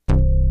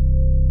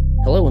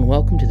and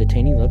welcome to the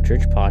Taney Love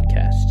Church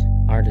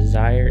podcast. Our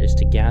desire is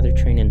to gather,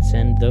 train, and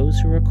send those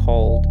who are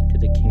called into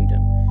the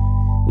kingdom.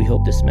 We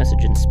hope this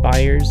message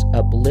inspires,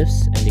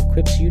 uplifts, and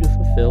equips you to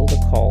fulfill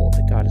the call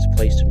that God has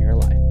placed in your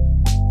life.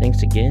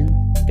 Thanks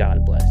again.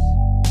 God bless.